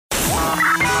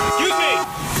Excuse me!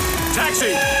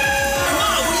 Taxi! Come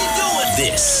on, what are you doing?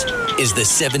 This is the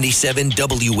 77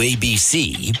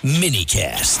 WABC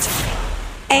minicast.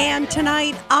 And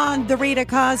tonight on The Rita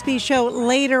Cosby Show,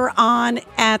 later on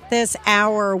at this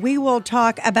hour, we will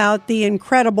talk about the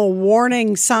incredible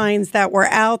warning signs that were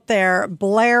out there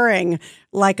blaring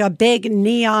like a big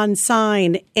neon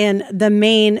sign in the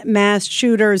Maine mass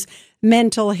shooter's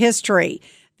mental history.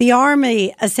 The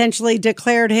Army essentially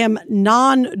declared him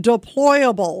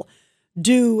non-deployable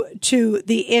due to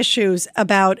the issues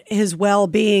about his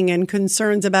well-being and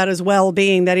concerns about his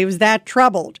well-being, that he was that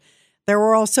troubled. There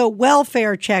were also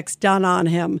welfare checks done on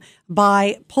him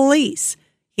by police.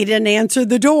 He didn't answer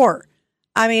the door.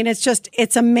 I mean,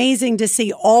 it's amazing to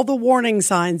see all the warning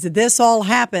signs. This all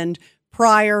happened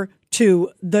prior to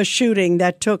the shooting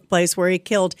that took place where he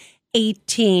killed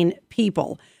 18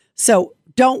 people. So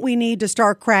don't we need to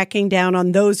start cracking down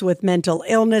on those with mental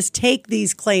illness? Take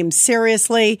these claims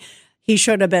seriously. He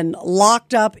should have been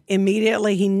locked up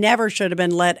immediately. He never should have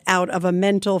been let out of a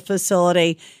mental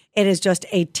facility. It is just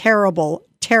a terrible,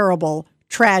 terrible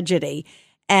tragedy.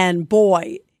 And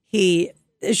boy,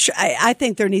 I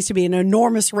think there needs to be an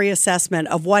enormous reassessment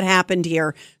of what happened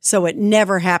here so it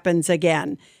never happens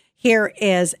again. Here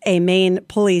is a Maine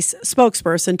police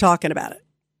spokesperson talking about it.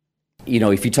 You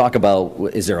know, if you talk about,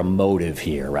 is there a motive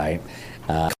here, right?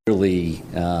 Clearly,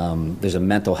 there's a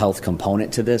mental health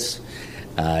component to this.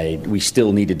 We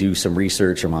still need to do some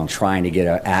research around trying to get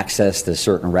access to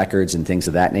certain records and things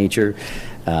of that nature,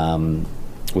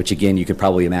 which, again, you could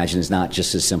probably imagine is not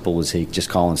just as simple as he just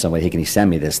calling somebody, hey, can you send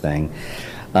me this thing?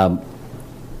 But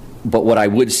what I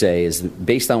would say is,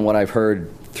 based on what I've heard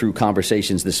through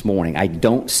conversations this morning, I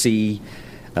don't see,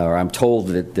 or I'm told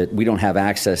that we don't have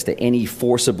access to any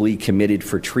forcibly committed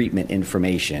for treatment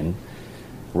information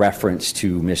reference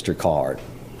to Mr. Card,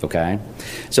 okay?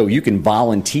 So you can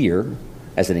volunteer,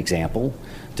 as an example,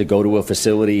 to go to a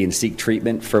facility and seek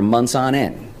treatment for months on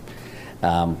end.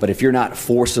 But if you're not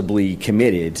forcibly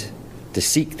committed to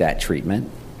seek that treatment,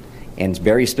 and it's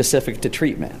very specific to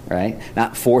treatment, right?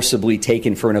 Not forcibly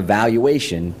taken for an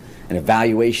evaluation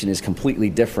is completely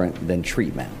different than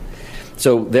treatment.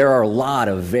 So there are a lot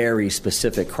of very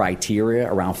specific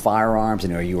criteria around firearms,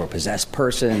 and are you a possessed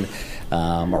person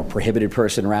or prohibited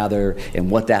person, rather, and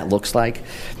what that looks like.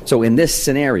 So in this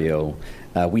scenario,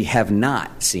 we have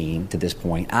not seen to this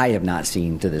point, I have not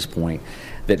seen to this point,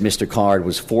 that Mr. Card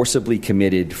was forcibly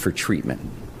committed for treatment.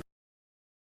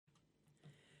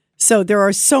 So there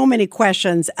are so many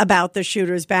questions about the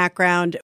shooter's background.